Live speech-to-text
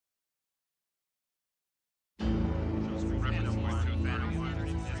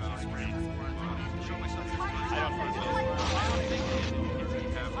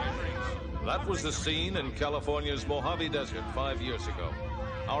That was the scene in California's Mojave Desert 5 years ago.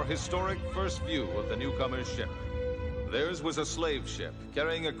 Our historic first view of the newcomer's ship. Theirs was a slave ship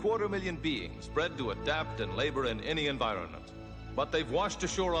carrying 250,000 beings bred to adapt and labor in any environment. But they've washed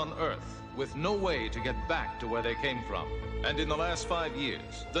ashore on Earth with no way to get back to where they came from. And in the last 5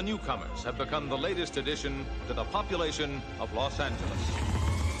 years, the newcomers have become the latest addition to the population of Los Angeles.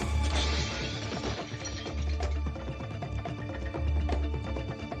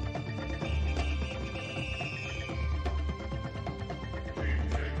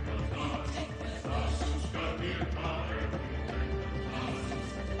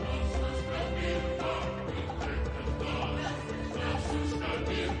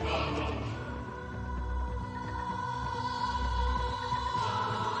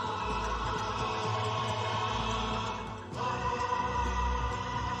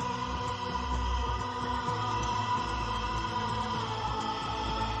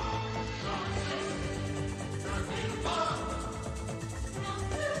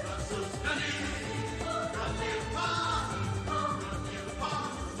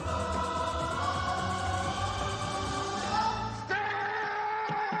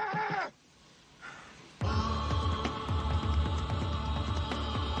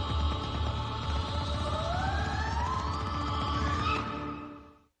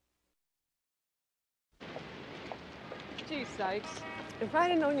 Gee, Sykes, if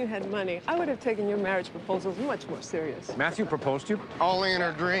I'd have known you had money, I would have taken your marriage proposals much more serious. Matthew proposed to you? Only in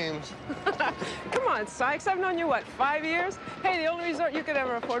her dreams. Come on, Sykes. I've known you, what, 5 years? Hey, the only resort you could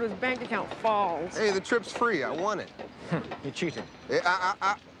ever afford was Bank Account Falls. Hey, the trip's free. I won it. You cheated.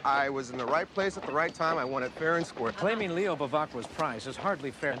 I was in the right place at the right time. I won it fair and square. Claiming Leo Bavacqua's prize is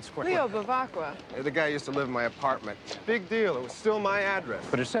hardly fair and square. Leo Bavacqua. Hey, the guy used to live in my apartment. Big deal. It was still my address.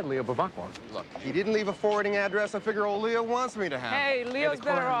 But it said Leo Bavacqua. Look, he didn't leave a forwarding address. I figure old Leo wants me to have it. Hey, Leo's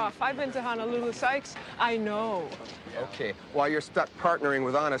better off. I've been to Honolulu, Sykes. I know. Okay, while you're stuck partnering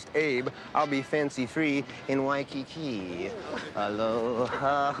with Honest Abe, I'll be fancy-free in Waikiki.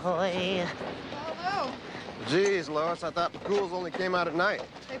 Aloha, hoy. Hello. Geez, Lois, I thought the pools only came out at night.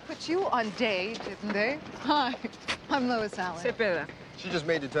 They put you on day, didn't they? Hi, I'm Lois Allen. Cepeda. She just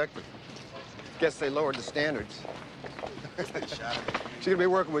made detective. Guess they lowered the standards. She's gonna be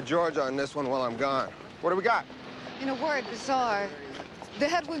working with George on this one while I'm gone. What do we got? In a word, bizarre. The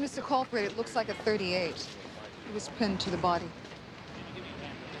head wound, Mr. Culprit, it looks like a 38. It was pinned to the body.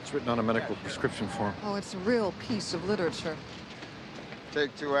 It's written on a medical prescription form. Oh, it's a real piece of literature.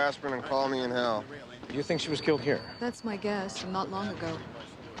 Take 2 aspirin and call me in hell. Do you think she was killed here? That's my guess, and not long ago.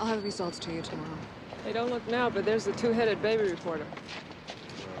 I'll have the results to you tomorrow. They don't look now, but there's the two-headed baby reporter.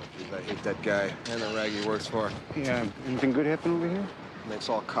 Oh, geez, I hate that guy and the rag he works for. Yeah, anything good happen over here? Makes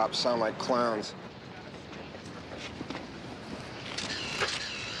all cops sound like clowns.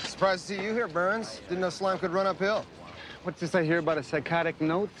 Surprised to see you here, Burns. Didn't know slime could run uphill. What's this I hear about a psychotic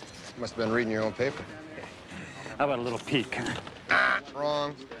note? Must have been reading your own paper. How about a little peek?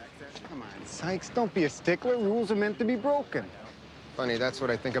 Wrong. Come on, Sykes, don't be a stickler. Rules are meant to be broken. Funny, that's what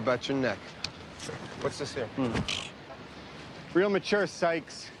I think about your neck. What's this here? Real mature,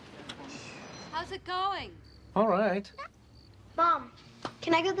 Sykes. How's it going? All right. Mom,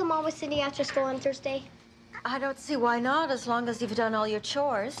 can I go to the mall with Cindy after school on Thursday? I don't see why not, as long as you've done all your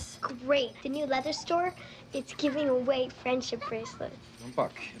chores. Great. The new leather store, it's giving away friendship bracelets.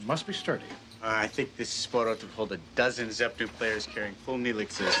 Buck, it must be sturdy. I think this sport ought to hold a dozen Zeptu players carrying full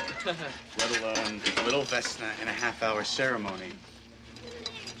Neelixes, let alone a little Vesna and a half-hour ceremony.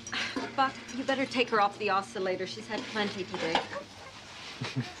 Buck, you better take her off the oscillator. She's had plenty today.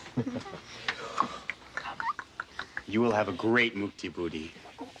 You will have a great mukti booty.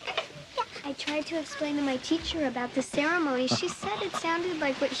 I tried to explain to my teacher about the ceremony. She said it sounded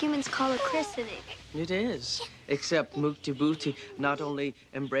like what humans call a christening. It is, except Mukti Booty not only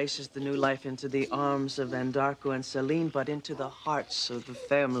embraces the new life into the arms of Andarko and Celine, but into the hearts of the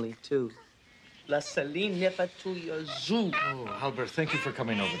family, too. La Celine n'est pas tout your zoo. Oh, Albert, thank you for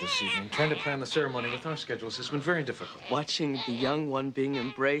coming over this evening. Trying to plan the ceremony with our schedules has been very difficult. Watching the young one being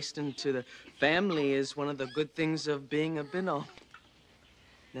embraced into the family is one of the good things of being a Bino.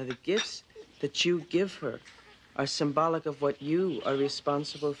 Now, the gifts that you give her are symbolic of what you are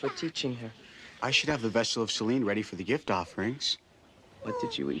responsible for teaching her. I should have the vessel of Celine ready for the gift offerings. What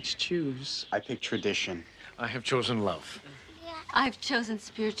did you each choose? I picked tradition. I have chosen love. I've chosen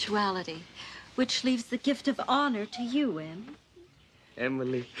spirituality, which leaves the gift of honor to you, Em.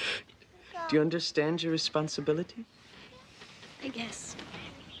 Emily, do you understand your responsibility? I guess.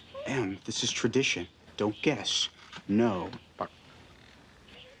 Em, this is tradition. Don't guess. No.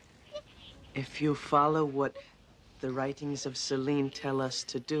 If you follow what the writings of Celine tell us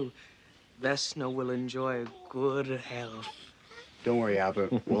to do, Vesna will enjoy good health. Don't worry,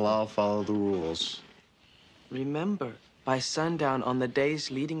 Albert. We'll all follow the rules. Remember, by sundown on the days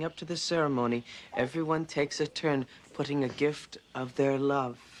leading up to the ceremony, everyone takes a turn putting a gift of their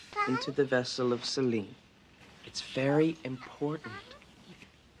love into the vessel of Celine. It's very important.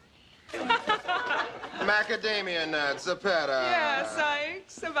 Macadamia nuts, Zapata. Yeah,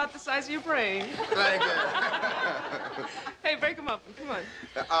 Sykes. About the size of your brain. Thank you. Hey, break them up. Come on.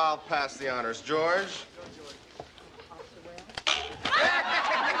 I'll pass the honors. George?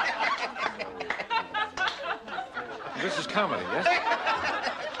 This is comedy, yes?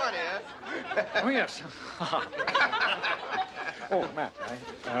 Funny, huh? Oh, yes. Oh, Matt,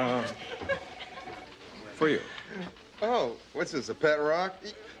 for you. Oh, what's this, a pet rock?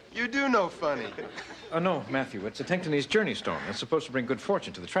 You do know funny. Oh, no, Matthew, it's a Tinctonese journey stone. It's supposed to bring good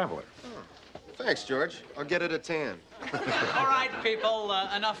fortune to the traveler. Oh. Thanks, George. I'll get it a tan. All right, people,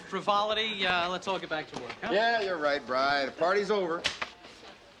 enough frivolity. Let's all get back to work, huh? Yeah, you're right, Bri. The party's over.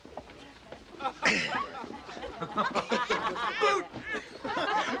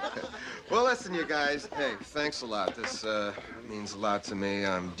 Well, listen, you guys. Hey, thanks a lot. This means a lot to me.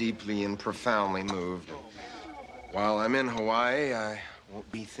 I'm deeply and profoundly moved. While I'm in Hawaii, I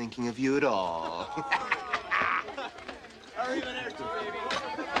won't be thinking of you at all.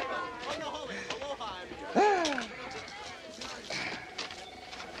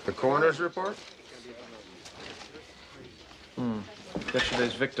 The coroner's report?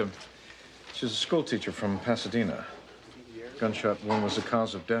 Yesterday's victim. She's a school teacher from Pasadena. Gunshot wound was the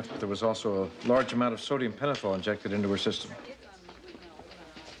cause of death, but there was also a large amount of sodium pentothal injected into her system.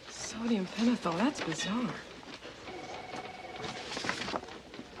 Sodium pentothal, that's bizarre.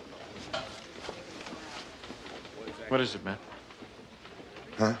 What is it, Matt?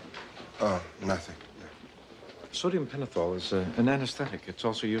 Huh? Oh, nothing. Sodium pentothal is an anesthetic. It's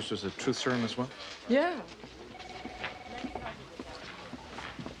also used as a truth serum as well. Yeah.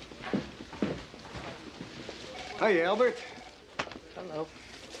 Hi, Albert. Hello.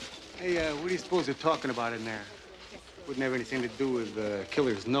 Hey, what do you suppose they're talking about in there? Wouldn't have anything to do with the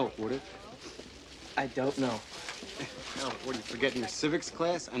killer's note, would it? I don't know. Albert, what are you forgetting? Your civics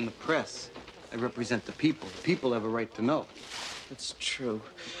class and the press. I represent the people. The people have a right to know. It's true.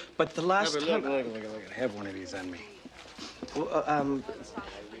 But the last time... Look. I have one of these on me. Well,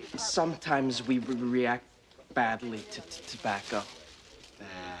 sometimes we react badly to tobacco. Nah,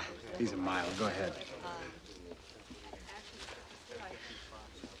 these are mild. Go ahead.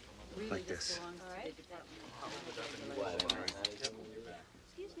 Like this.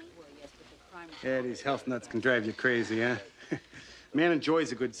 Yeah, these health nuts can drive you crazy, huh? Man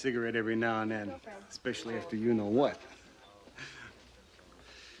enjoys a good cigarette every now and then, especially after you know what.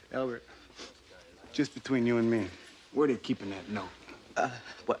 Albert, just between you and me, where are they keeping that note?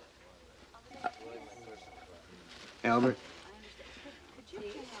 What? Albert?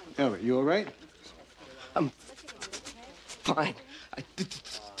 Albert, you all right? I'm fine. I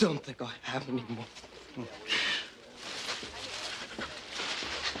don't think I have any more.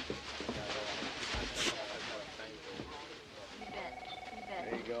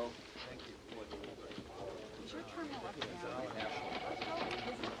 There you go.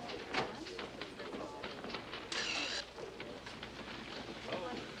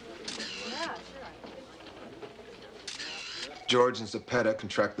 George and Zapata can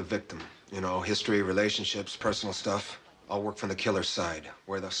track the victim. You know, history, relationships, personal stuff. I'll work from the killer's side,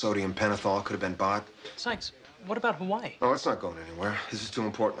 where the sodium pentothal could have been bought. Sykes, what about Hawaii? Oh, it's not going anywhere. This is too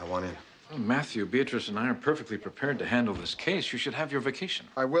important. I want in. Well, Matthew, Beatrice, and I are perfectly prepared to handle this case. You should have your vacation.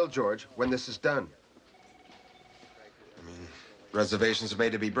 I will, George, when this is done. I mean, reservations are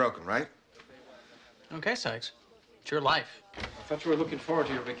made to be broken, right? Okay, Sykes. It's your life. I thought you were looking forward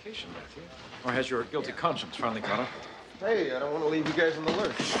to your vacation, Matthew. Or has your guilty conscience finally caught up? Hey, I don't want to leave you guys in the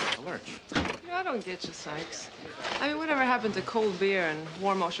lurch. A lurch. Yeah, I don't get you, Sykes. I mean, whatever happened to cold beer and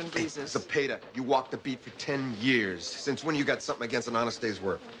warm ocean breezes? Zapata, you walked the beat for 10 years. Since when you got something against an honest day's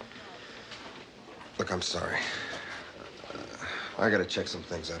work? Look, I'm sorry. I gotta check some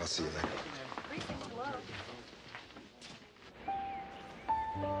things out. I'll see you later.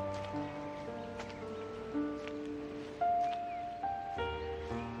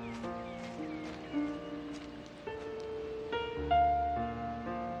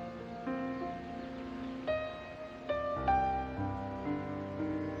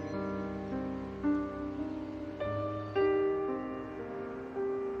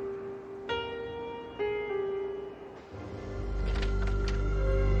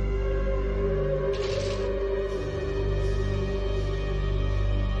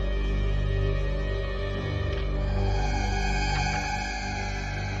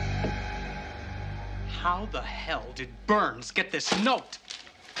 How the hell did Burns get this note?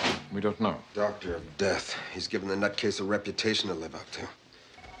 We don't know. Doctor of Death. He's given the nutcase a reputation to live up to.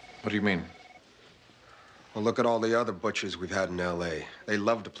 What do you mean? Well, look at all the other butchers we've had in L.A. They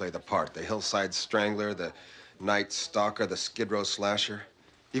love to play the part. The hillside strangler, the night stalker, the Skid Row slasher.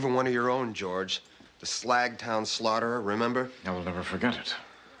 Even one of your own, George. The Slagtown slaughterer, remember? I will never forget it.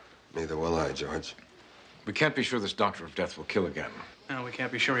 Neither will I, George. We can't be sure this Doctor of Death will kill again. No, we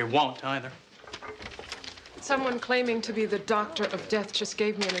can't be sure he won't either. Someone claiming to be the Doctor of Death just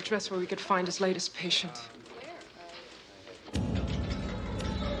gave me an address where we could find his latest patient.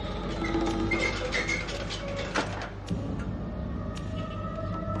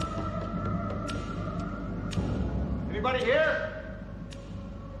 Anybody here?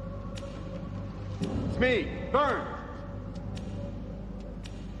 It's me, Burns.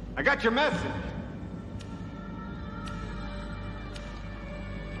 I got your message.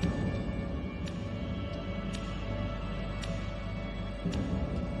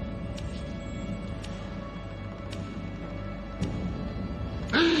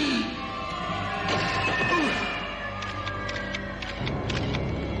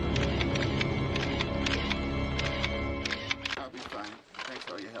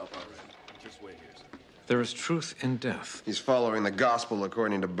 There is truth in death. He's following the gospel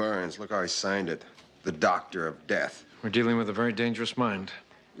according to Burns. Look how he signed it. The Doctor of Death. We're dealing with a very dangerous mind.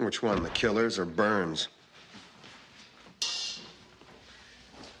 Which one, the killers or Burns?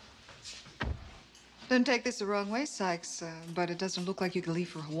 Don't take this the wrong way, Sykes, but it doesn't look like you can leave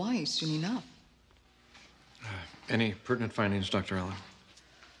for Hawaii soon enough. Any pertinent findings, Dr. Allen?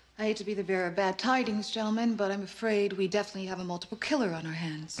 I hate to be the bearer of bad tidings, gentlemen, but I'm afraid we definitely have a multiple killer on our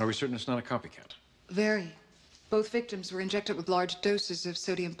hands. Are we certain it's not a copycat? Very. Both victims were injected with large doses of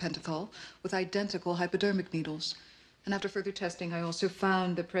sodium pentothal with identical hypodermic needles. And after further testing, I also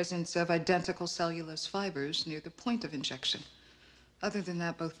found the presence of identical cellulose fibers near the point of injection. Other than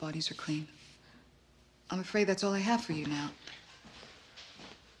that, both bodies are clean. I'm afraid that's all I have for you now.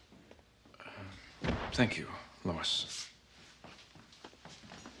 Thank you, Lois.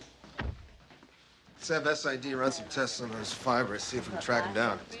 Let's have SID run some tests on those fibers, see if we can track them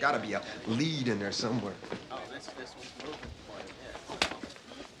down. There's got to be a lead in there somewhere.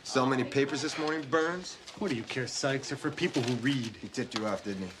 Sell many papers this morning, Burns? What do you care, Sykes? They're for people who read. He tipped you off,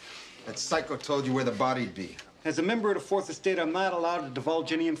 didn't he? That psycho told you where the body'd be. As a member of the Fourth Estate, I'm not allowed to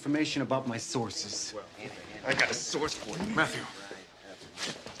divulge any information about my sources. I got a source for you. Matthew.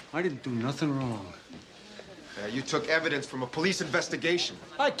 I didn't do nothing wrong. You took evidence from a police investigation.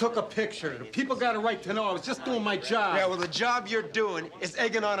 I took a picture. The people got a right to know I was just doing my job. Yeah, well, the job you're doing is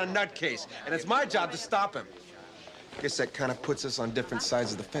egging on a nutcase, and it's my job to stop him. Guess that kind of puts us on different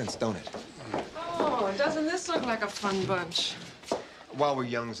sides of the fence, don't it? Oh, doesn't this look like a fun bunch? While we're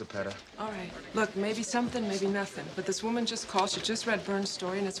young, Zapata. All right. Look, maybe something, maybe nothing. But this woman just called. She just read Burns'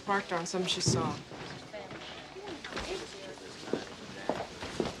 story, and it sparked her on something she saw.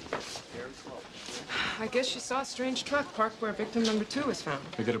 I guess she saw a strange truck parked where victim number 2 was found.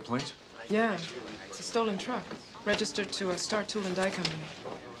 You get a plate? Yeah. It's a stolen truck. Registered to a Star Tool and Die Company.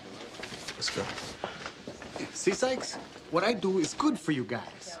 Let's go. See, Sykes? What I do is good for you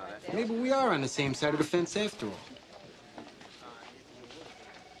guys. Maybe we are on the same side of the fence after all.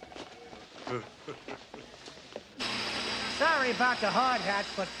 Sorry about the hard hat,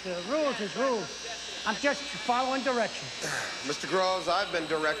 but rules is rules. I'm just following directions. Mr. Groves, I've been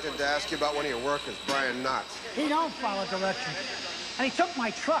directed to ask you about one of your workers, Brian Knott. He don't follow directions. And he took my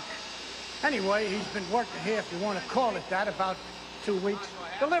truck. Anyway, he's been working here, if you want to call it that, about 2 weeks.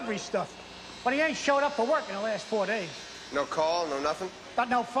 Delivery stuff. But he ain't showed up for work in the last 4 days. No call, no nothing? Got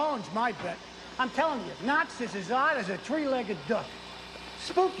no phones, my bet. I'm telling you, Knott's is as odd as a 3-legged duck.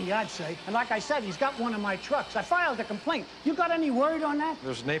 Spooky, I'd say. And like I said, he's got one of my trucks. I filed a complaint. You got any word on that?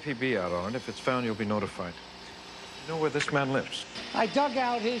 There's an APB out on it. If it's found, you'll be notified. You know where this man lives? I dug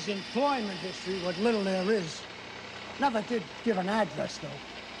out his employment history, what little there is. Never did give an address, though.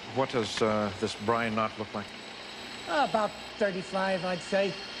 What does this Brian Knott look like? About 35, I'd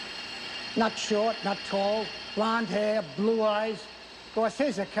say. Not short, not tall. Blonde hair, blue eyes. Of course,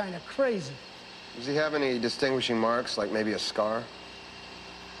 his are kind of crazy. Does he have any distinguishing marks, like maybe a scar?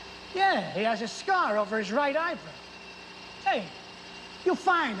 Yeah, he has a scar over his right eyebrow. Hey, you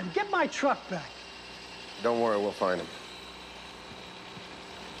find him. Get my truck back. Don't worry, we'll find him.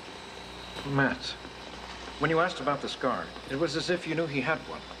 Matt, when you asked about the scar, it was as if you knew he had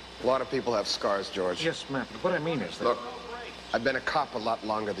one. A lot of people have scars, George. Yes, Matt, but what I mean is that... Look, I've been a cop a lot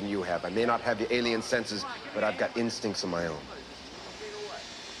longer than you have. I may not have the alien senses, but I've got instincts of my own.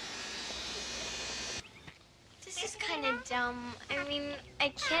 This is kind of dumb. I mean, I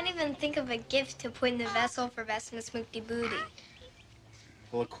can't even think of a gift to put in the vessel for Vesma Smookty Booty.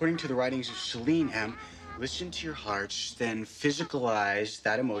 Well, according to the writings of Celine, Em, listen to your hearts, then physicalize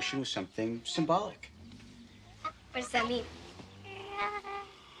that emotion with something symbolic. What does that mean?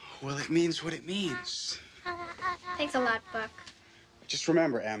 Well, it means what it means. Thanks a lot, Buck. Just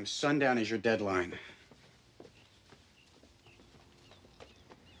remember, Em, sundown is your deadline.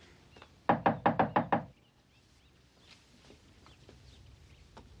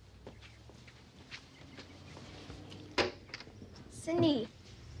 Cindy.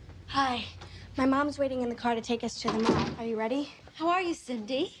 Hi. My mom's waiting in the car to take us to the mall. Are you ready? How are you,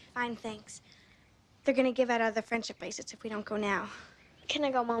 Cindy? Fine, thanks. They're gonna give out other friendship bracelets if we don't go now. Can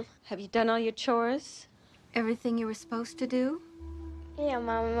I go, Mom? Have you done all your chores? Everything you were supposed to do? Yeah,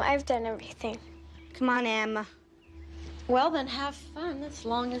 Mom, I've done everything. Come on, Emma. Well, then have fun as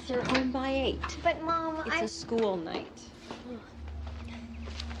long as you're home by 8. But, Mom, It's a school night.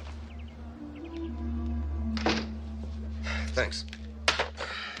 Thanks.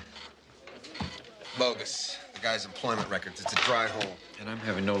 Bogus. The guy's employment records. It's a dry hole. And I'm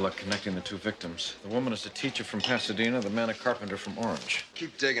having no luck connecting the two victims. The woman is a teacher from Pasadena, the man a carpenter from Orange.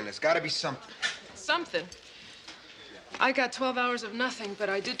 Keep digging. There's got to be something. Something. I got 12 hours of nothing, but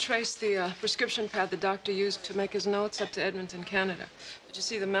I did trace the prescription pad the doctor used to make his notes up to Edmonton, Canada. But you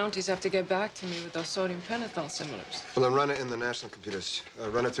see, the Mounties have to get back to me with those sodium pentothal similars. Well, then run it in the national computers.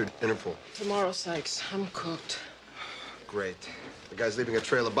 Run it through Interpol. Tomorrow, Sykes. I'm cooked. Great. The guy's leaving a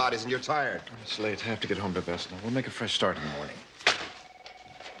trail of bodies, and you're tired. It's late. I have to get home to Vesna. We'll make a fresh start in the morning.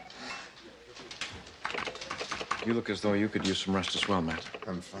 You look as though you could use some rest as well, Matt.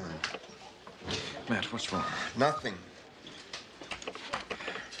 I'm fine. Matt, what's wrong? Nothing.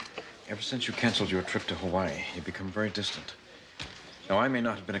 Ever since you canceled your trip to Hawaii, you've become very distant. Now, I may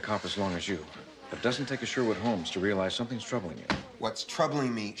not have been a cop as long as you, but it doesn't take a Sherwood Holmes to realize something's troubling you. What's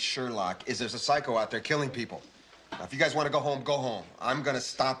troubling me, Sherlock, is there's a psycho out there killing people. Now, if you guys want to go home, go home. I'm gonna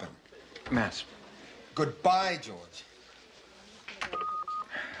stop him. Matt. Goodbye, George.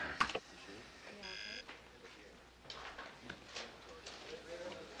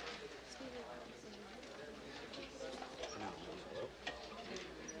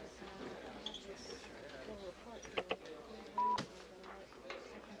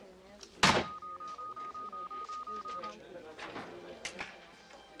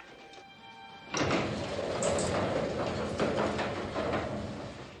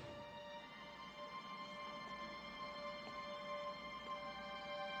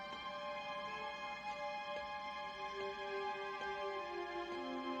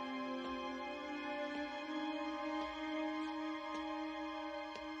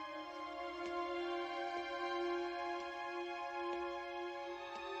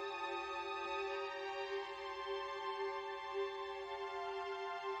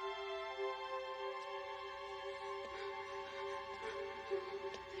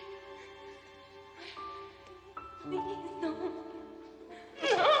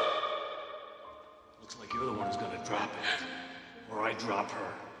 Looks like you're the one who's gonna drop it. Or I drop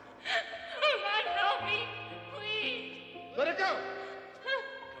her. God, help me, please. Let it go!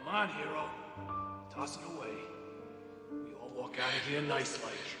 Come on, hero. Toss it away. We all walk out of here nice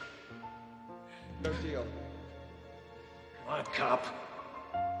like. No deal. Come on, cop.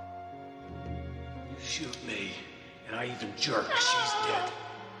 You shoot me, and I even jerk. She's dead.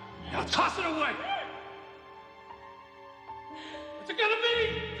 Now toss it away! What's it gonna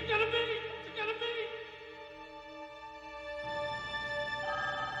be? What's it gonna be? What's it gonna be?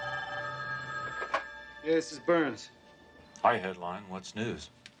 Yeah, this is Burns. Hi, Headline. What's news?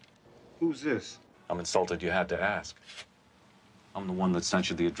 Who's this? I'm insulted you had to ask. I'm the one that sent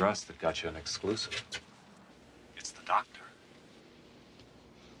you the address that got you an exclusive. It's the doctor.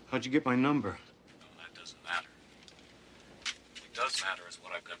 How'd you get my number? No, that doesn't matter. What does matter is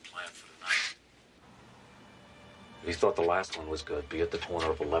what I've got planned for tonight. If you thought the last one was good, be at the corner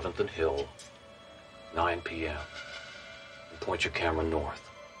of 11th and Hill, 9 p.m. And point your camera north.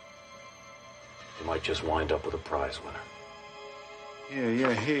 You might just wind up with a prize winner.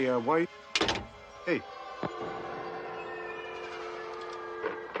 Yeah. Hey, why? Hey.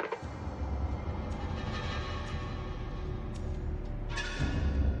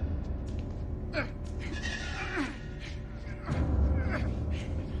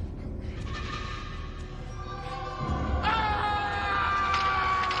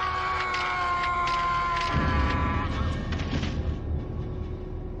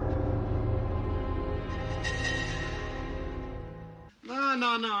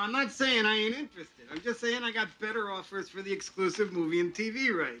 No, I'm not saying I ain't interested. I'm just saying I got better offers for the exclusive movie and TV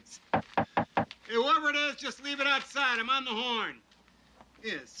rights. Hey, whoever it is, just leave it outside. I'm on the horn.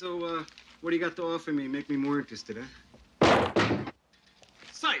 Yeah, so, what do you got to offer me? Make me more interested, huh?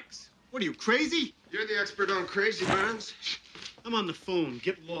 Sykes, what are you, crazy? You're the expert on crazy, Burns. I'm on the phone.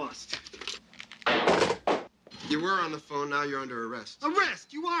 Get lost. You were on the phone, now you're under arrest.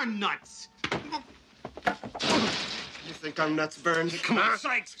 Arrest? You are nuts. You think I'm nuts, Burns? Come on,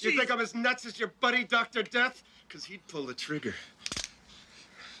 Sykes. You think I'm as nuts as your buddy, Dr. Death? Because he'd pull the trigger.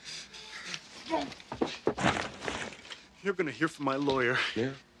 You're gonna hear from my lawyer. Yeah?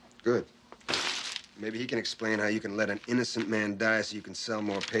 Good. Maybe he can explain how you can let an innocent man die so you can sell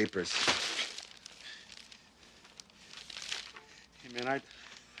more papers. Hey, man,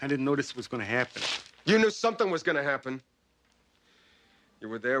 I didn't know this was gonna happen. You knew something was gonna happen. You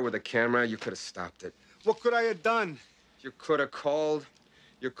were there with a camera. You could have stopped it. What could I have done? You could have called.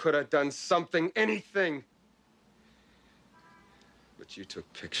 You could have done something, anything. But you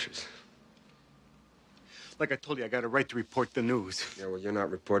took pictures. Like I told you, I got a right to report the news. Yeah, well, you're not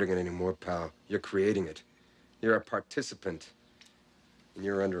reporting it anymore, pal. You're creating it. You're a participant. And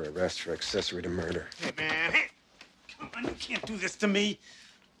you're under arrest for accessory to murder. Hey, man, hey! Come on, you can't do this to me.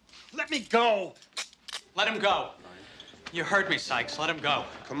 Let me go. Let him go. You heard me, Sykes. Let him go.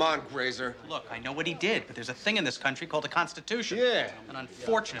 Come on, Grazer. Look, I know what he did, but there's a thing in this country called the Constitution. Yeah. And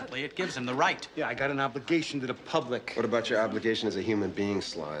unfortunately, it gives him the right. Yeah, I got an obligation to the public. What about your obligation as a human being,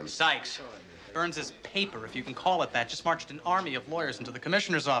 Slime? Sykes, Burns' paper, if you can call it that, just marched an army of lawyers into the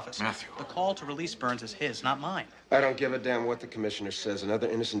commissioner's office. Matthew. The call to release Burns is his, not mine. I don't give a damn what the commissioner says. Another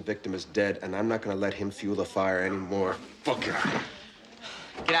innocent victim is dead, and I'm not going to let him fuel the fire anymore. Fuck it.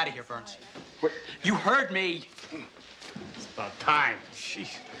 Get out of here, Burns. What? You heard me. It's about time. Jeez.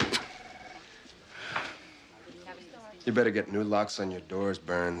 You better get new locks on your doors,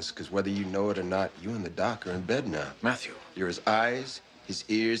 Burns, because whether you know it or not, you and the doc are in bed now. Matthew. You're his eyes, his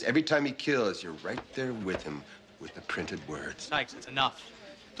ears. Every time he kills, you're right there with him with the printed words. Sykes, it's enough.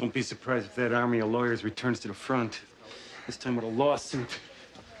 Don't be surprised if that army of lawyers returns to the front. This time with a lawsuit.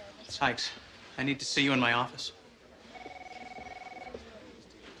 Sykes, I need to see you in my office.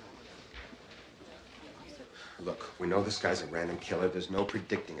 Look, we know this guy's a random killer. There's no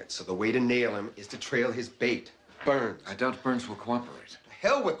predicting it. So the way to nail him is to trail his bait. Burns. I doubt Burns will cooperate.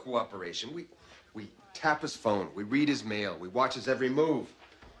 Hell with cooperation. We tap his phone. We read his mail. We watch his every move.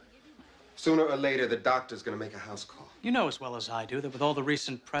 Sooner or later, the doctor's gonna make a house call. You know as well as I do that with all the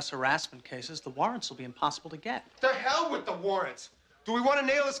recent press harassment cases, the warrants will be impossible to get. The hell with the warrants. Do we want to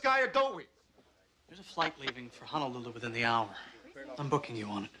nail this guy or don't we? There's a flight leaving for Honolulu within the hour. I'm booking you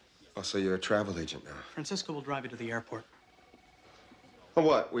on it. Oh, so you're a travel agent now. Francisco will drive you to the airport. Oh,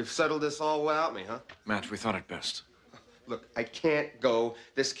 what? We've settled this all without me, huh? Matt, we thought it best. Look, I can't go.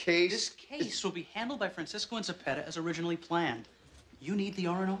 This case... This case will be handled by Francisco and Zepeda as originally planned. You need the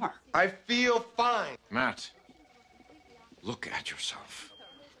R&R. I feel fine. Matt, look at yourself.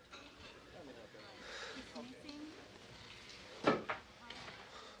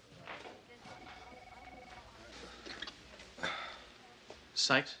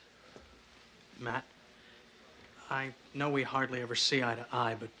 Sykes, Matt, I know we hardly ever see eye to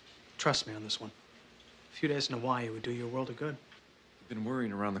eye, but trust me on this one. A few days in Hawaii would do you a world of good. You've been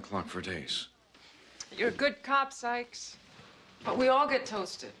worrying around the clock for days. You're a good cop, Sykes. But we all get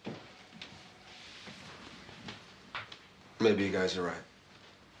toasted. Maybe you guys are right.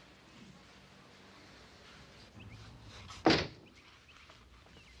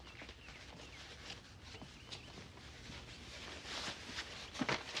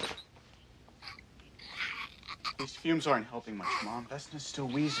 These fumes aren't helping much, Mom. Vesna's still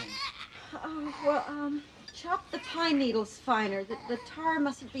wheezing. Oh, well, chop the pine needles finer. The tar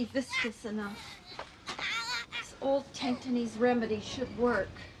mustn't be viscous enough. This old Tanktonese remedy should work.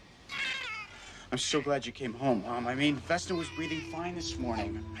 I'm so glad you came home, Mom. I mean, Vesna was breathing fine this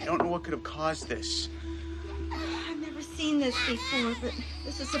morning. I don't know what could have caused this. I've never seen this before, but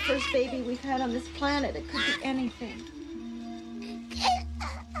this is the first baby we've had on this planet. It could be anything.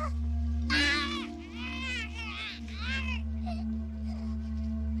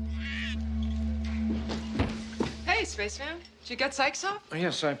 Hey, Spaceman. Did you get Sykes off? Oh,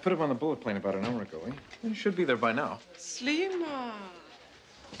 yes, I put him on the bullet plane about an hour ago. He should be there by now. Slima.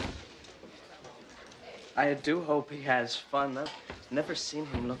 I do hope he has fun. I've never seen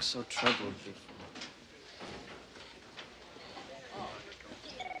him look so troubled before.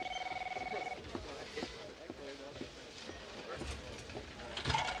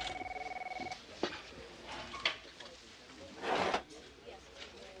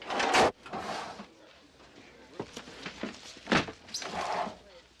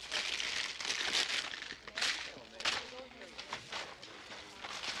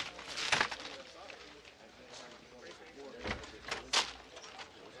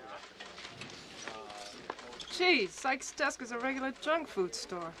 Please, Sykes' desk is a regular junk food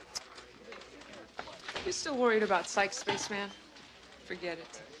store. You still worried about Sykes, spaceman? Forget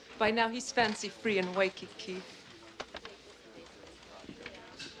it. By now, he's fancy-free in Waikiki.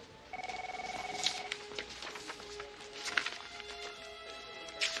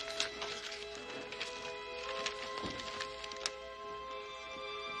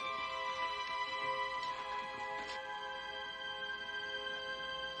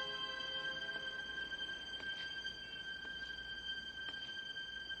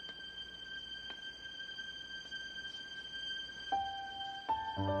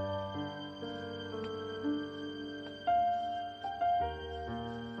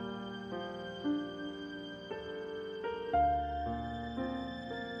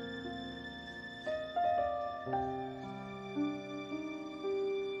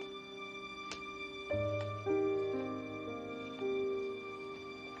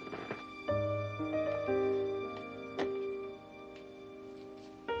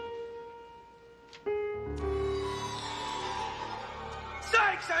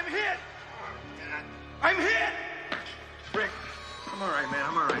 I'm hit! I'm hit! Rick, I'm all right, man.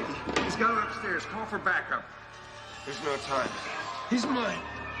 I'm all right. He's got him upstairs. Call for backup. There's no time. He's mine.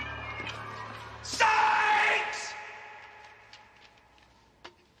 Sykes!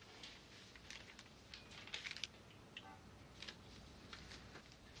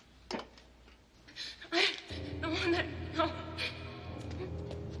 I don't want to. No.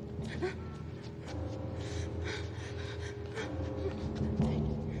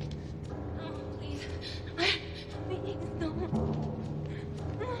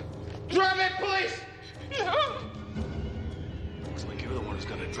 Drop it, please! No. Looks like you're the one who's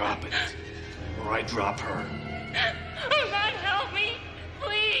gonna drop it. Or I drop her. Oh, God, help me.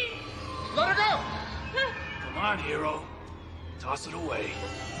 Please. Let her go! Come on, hero. Toss it away.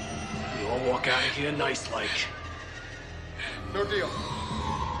 We all walk out of here nice-like. No deal.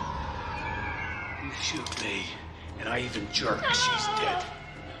 You shoot me, and I even jerk, she's dead.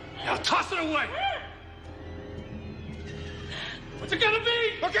 Now toss it away! What's it gonna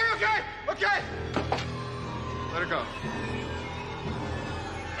be? Okay. Let her go.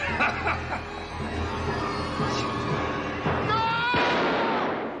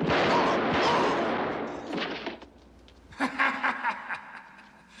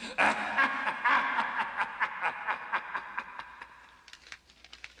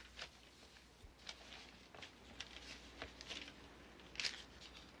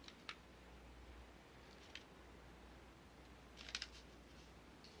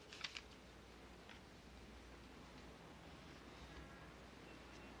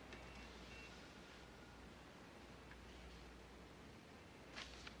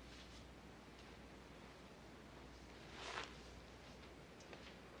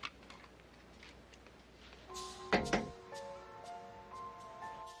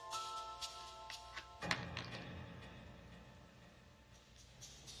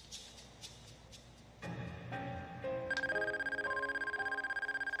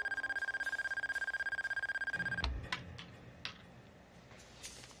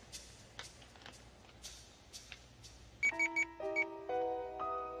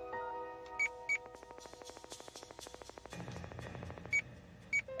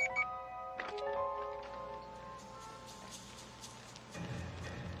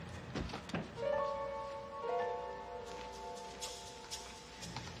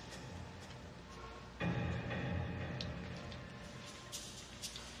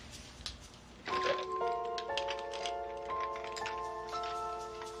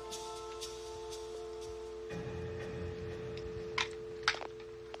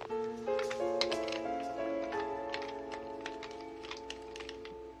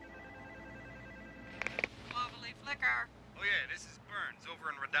 Oh, yeah, this is Burns over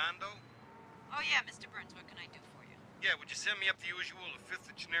in Redondo. Oh, yeah, Mr. Burns, what can I do for you? Yeah, would you send me up the usual, a fifth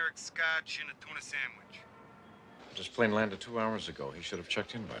of generic scotch and a tuna sandwich? This plane landed 2 hours ago. He should have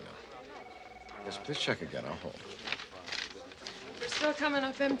checked in by now. Yes, please check again. I'll hold. We're still coming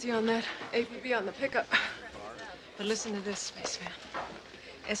up empty on that APB on the pickup. But listen to this, spaceman.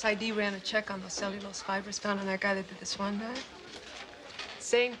 SID ran a check on those cellulose fibers found on that guy that did the swan dive.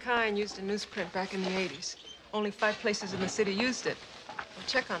 Same kind used in newsprint back in the 80s. Only 5 places in the city used it. We'll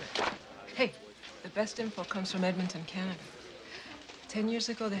check on it. Hey, the best info comes from Edmonton, Canada. 10 years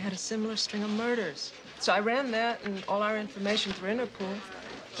ago, they had a similar string of murders. So I ran that and all our information through Interpol.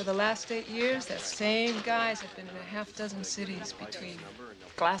 For the last 8 years, that same guys have been in a half-dozen cities between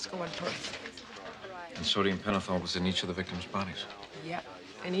Glasgow and Perth. And sodium pentothal was in each of the victims' bodies? Yep,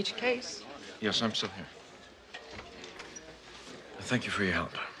 in each case. Yes, I'm still here. Thank you for your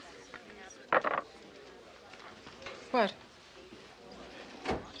help. What?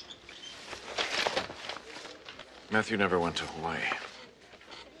 Matthew never went to Hawaii.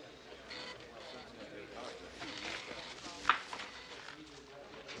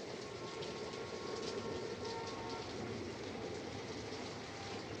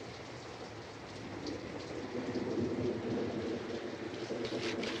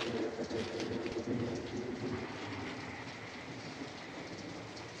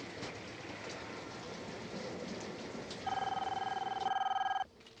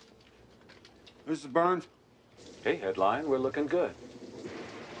 This is Burns. Hey, headline, we're looking good.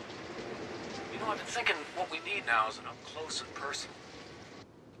 You know, I've been thinking what we need now is an up-close and personal.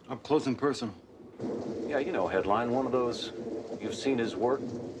 Up close and personal. Yeah, you know, headline, one of those you've seen his work,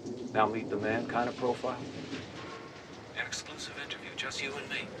 now meet the man kind of profile. An exclusive interview, just you and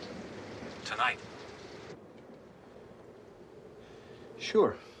me. Tonight.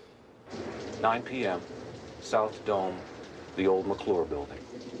 Sure. 9 p.m., South Dome, the old McClure building.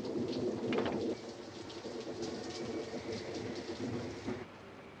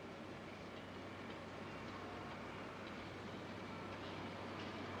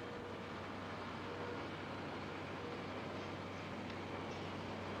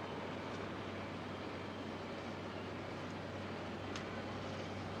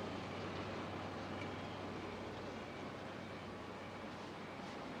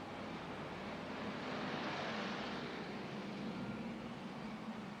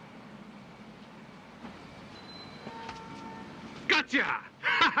 Gotcha!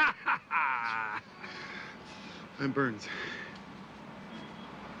 I'm Burns.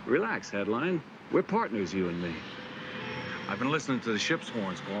 Relax, headline. We're partners, you and me. I've been listening to the ship's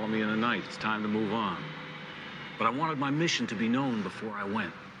horns calling me in the night. It's time to move on. But I wanted my mission to be known before I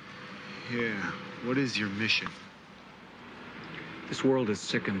went. Yeah, what is your mission? This world is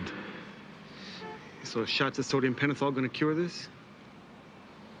sickened. So shots of sodium pentothal gonna cure this?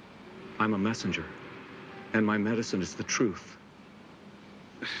 I'm a messenger. And my medicine is the truth.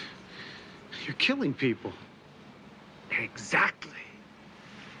 You're killing people. Exactly.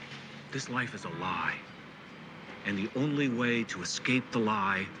 This life is a lie. And the only way to escape the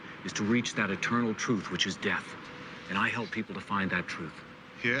lie is to reach that eternal truth, which is death. And I help people to find that truth.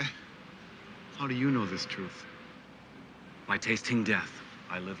 Yeah? How do you know this truth? By tasting death,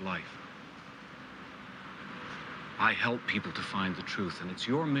 I live life. I help people to find the truth, and it's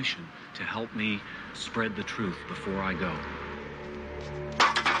your mission to help me spread the truth before I go.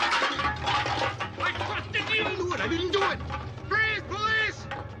 I trusted you! I didn't do it! Freeze, police!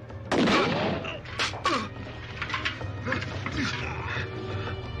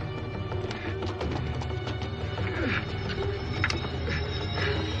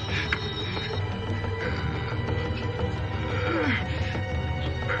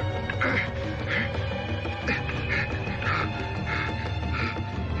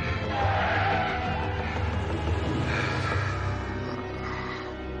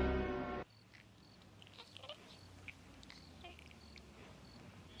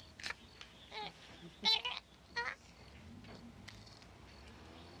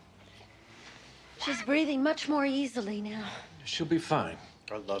 She's breathing much more easily now. She'll be fine.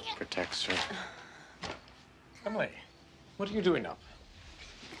 Our love protects her. Emily, what are you doing up?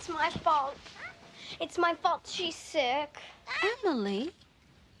 It's my fault. It's my fault she's sick. Emily?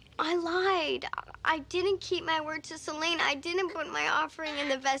 I lied. I didn't keep my word to Selene. I didn't put my offering in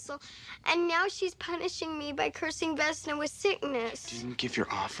the vessel. And now she's punishing me by cursing Vesna with sickness. Didn't give your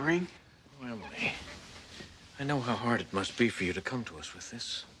offering? Oh, Emily, I know how hard it must be for you to come to us with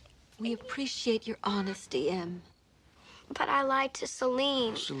this. We appreciate your honesty, Em. But I lied to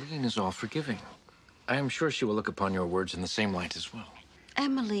Selene. Selene is all forgiving. I am sure she will look upon your words in the same light as well.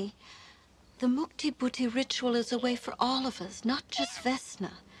 Emily, the Mukti Bhuti ritual is a way for all of us, not just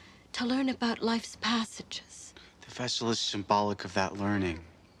Vesna, to learn about life's passages. The vessel is symbolic of that learning.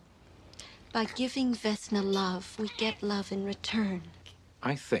 By giving Vesna love, we get love in return.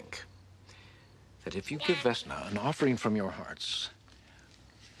 I think that if you give Vesna an offering from your hearts,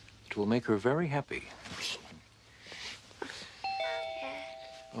 it will make her very happy.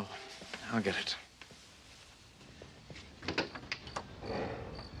 Oh, I'll get it.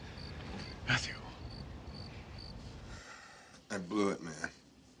 Matthew. I blew it, man.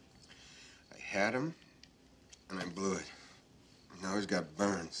 I had him, and I blew it. Now he's got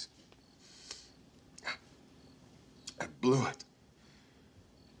burns. I blew it.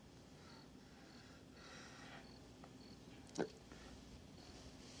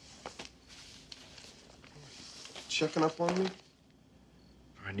 Checking up on me?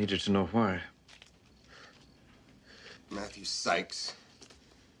 I needed to know why. Matthew Sykes.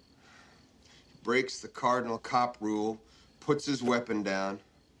 He breaks the cardinal cop rule, puts his weapon down,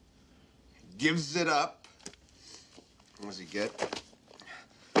 gives it up. What does he get?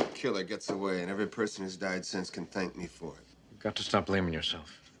 The killer gets away, and every person who's died since can thank me for it. You've got to stop blaming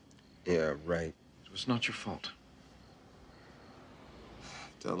yourself. Yeah, right. It was not your fault.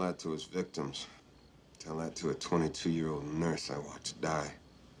 Tell that to his victims. Tell that to a 22-year-old nurse I watched die.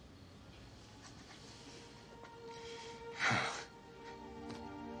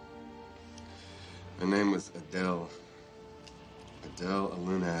 Her name was Adele. Adele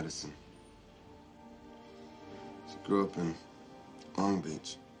Aluna Addison. She grew up in Long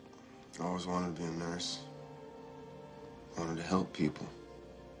Beach. Always wanted to be a nurse. Wanted to help people.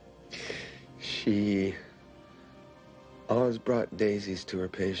 She always brought daisies to her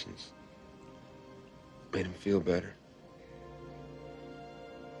patients. Made them feel better.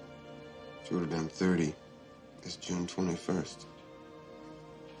 She would have been 30 this June 21st.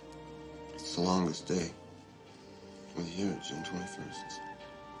 It's the longest day of the year, June 21st.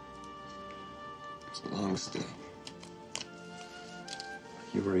 It's the longest day.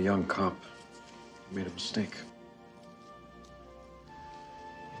 You were a young cop. You made a mistake.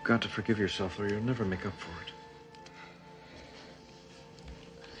 You've got to forgive yourself or you'll never make up for it.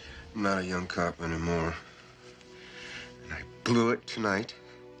 I'm not a young cop anymore. And I blew it tonight.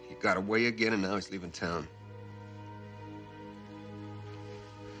 He got away again, and now he's leaving town.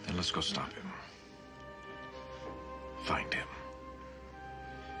 Then let's go stop him. Find him.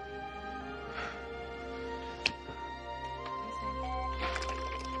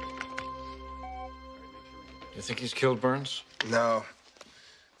 You think he's killed Burns? No.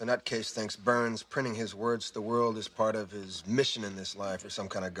 The nutcase thinks Burns printing his words to the world is part of his mission in this life or some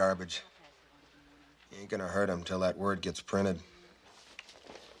kind of garbage. He ain't gonna hurt him till that word gets printed.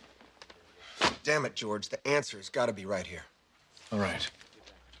 Damn it, George. The answer's gotta be right here. All right.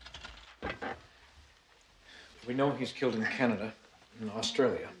 We know he's killed in Canada, in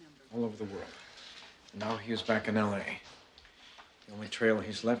Australia, all over the world. Now he is back in L.A. The only trail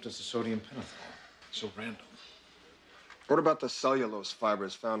he's left is the sodium pentothal. So random. What about the cellulose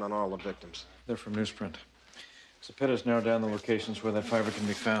fibers found on all the victims? They're from newsprint. Zepetta's narrowed down the locations where that fiber can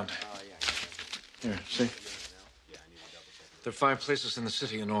be found. Here, see? There are 5 places in the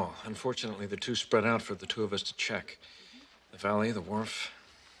city in all. Unfortunately, they're too spread out for the two of us to check. The valley, the wharf.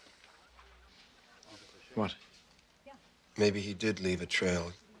 What? Maybe he did leave a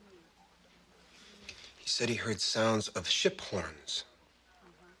trail. He said he heard sounds of ship horns.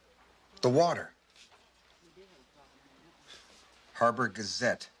 The water. Harbor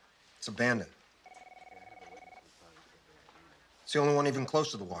Gazette. It's abandoned. It's the only one even close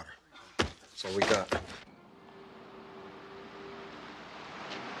to the water. That's all we got.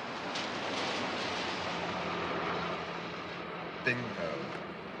 Bingo.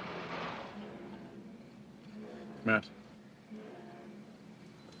 Matt.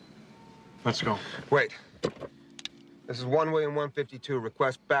 Let's go. Wait. This is 1 William 152.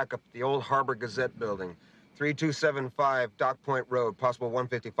 Request backup at the old Harbor Gazette building. 3275 Dock Point Road. Possible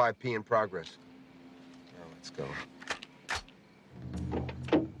 1:55 in progress. Now let's go.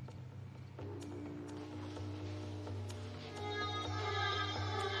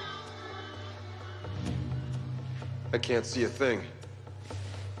 I can't see a thing.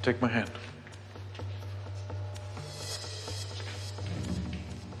 Take my hand.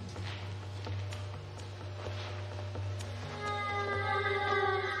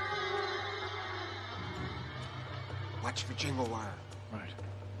 Watch for jingle wire. Right.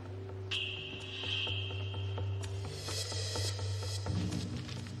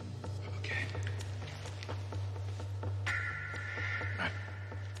 Okay. Right.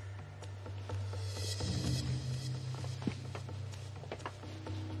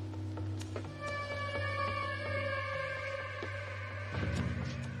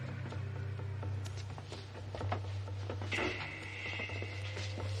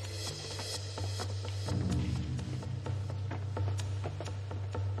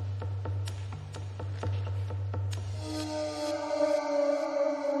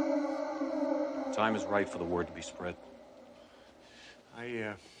 Time is right for the word to be spread.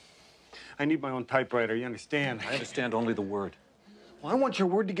 I need my own typewriter, you understand? I understand only the word. Well, I want your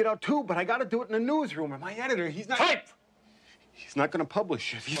word to get out, too, but I gotta do it in the newsroom, and my editor, he's not... Type! He's not gonna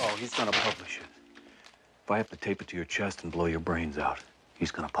publish it. Oh, he's gonna publish it. If I have to tape it to your chest and blow your brains out,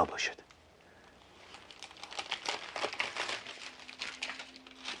 he's gonna publish it.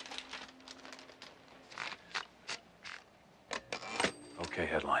 Okay,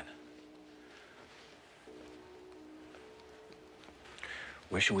 headline.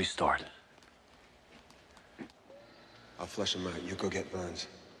 Where should we start? I'll flush him out. You go get Burns.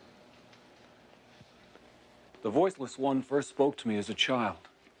 The voiceless one first spoke to me as a child.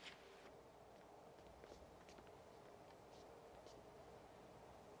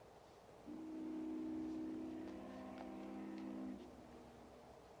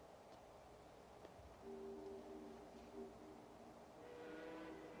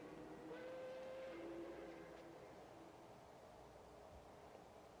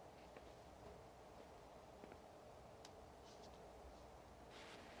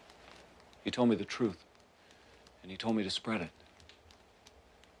 He told me the truth, and he told me to spread it.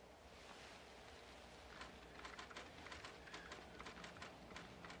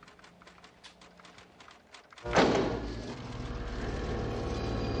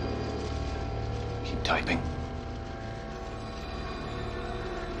 Keep typing.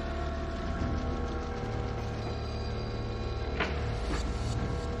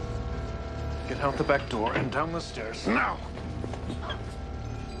 Get out the back door and down the stairs now.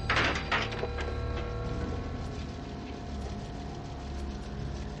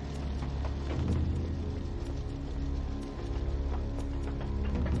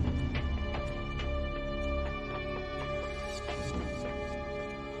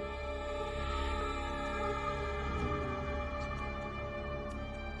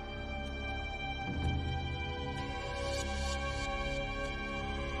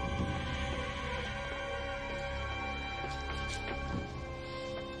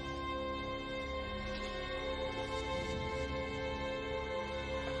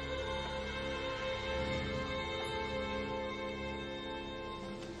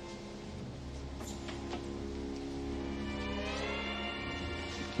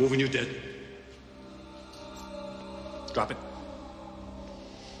 Move when you're dead. Drop it.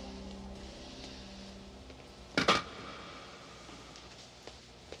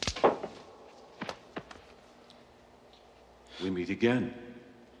 We meet again.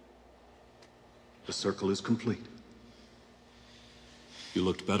 The circle is complete. You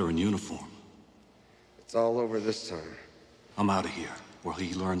looked better in uniform. It's all over this time. I'm out of here, where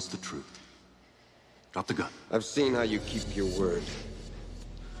he learns the truth. Drop the gun. I've seen how you keep your word.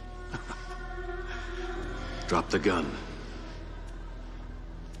 Drop the gun.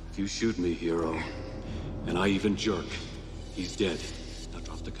 If you shoot me, hero, and I even jerk, he's dead. Now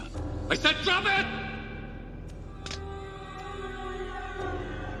drop the gun. I said drop it!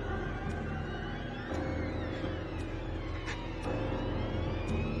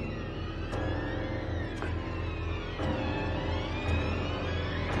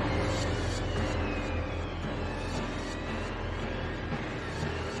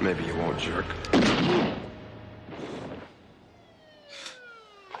 Maybe you won't jerk.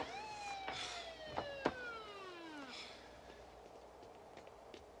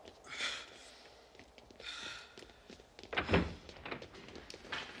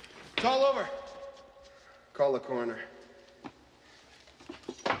 It's all over. Call the coroner.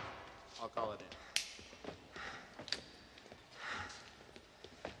 I'll call it in.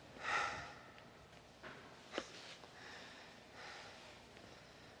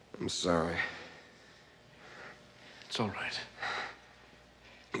 I'm sorry. It's all right.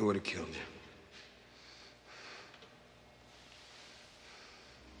 He would have killed you.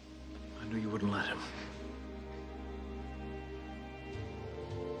 I knew you wouldn't let him.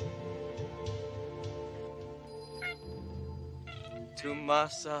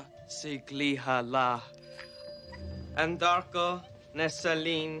 Tumasa sigliha la. Andarko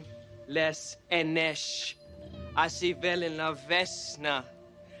nesalin les enesh. Asivelina vesna.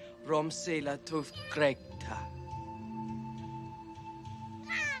 Romsela tuf krekta.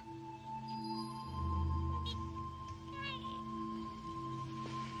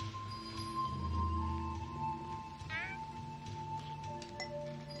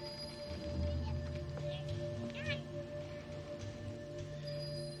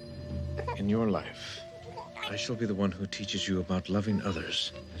 In your life, I shall be the one who teaches you about loving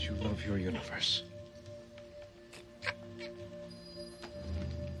others as you love your universe.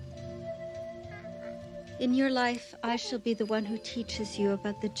 In your life, I shall be the one who teaches you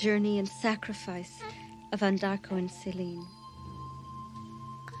about the journey and sacrifice of Andarko and Celine.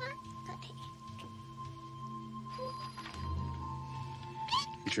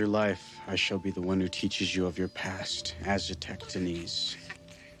 In your life, I shall be the one who teaches you of your past, Aztec Denise.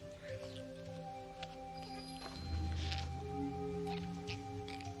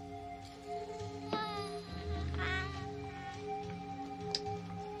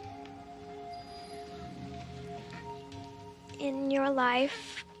 In your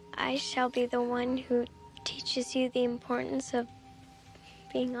life, I shall be the one who teaches you the importance of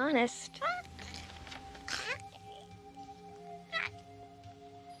being honest.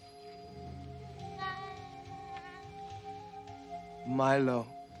 Milo.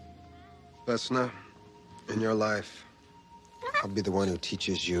 Vesna, in your life, I'll be the one who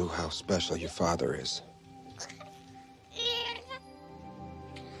teaches you how special your father is.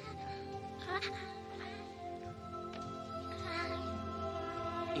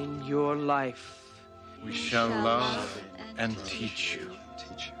 In your life, we shall love and teach you.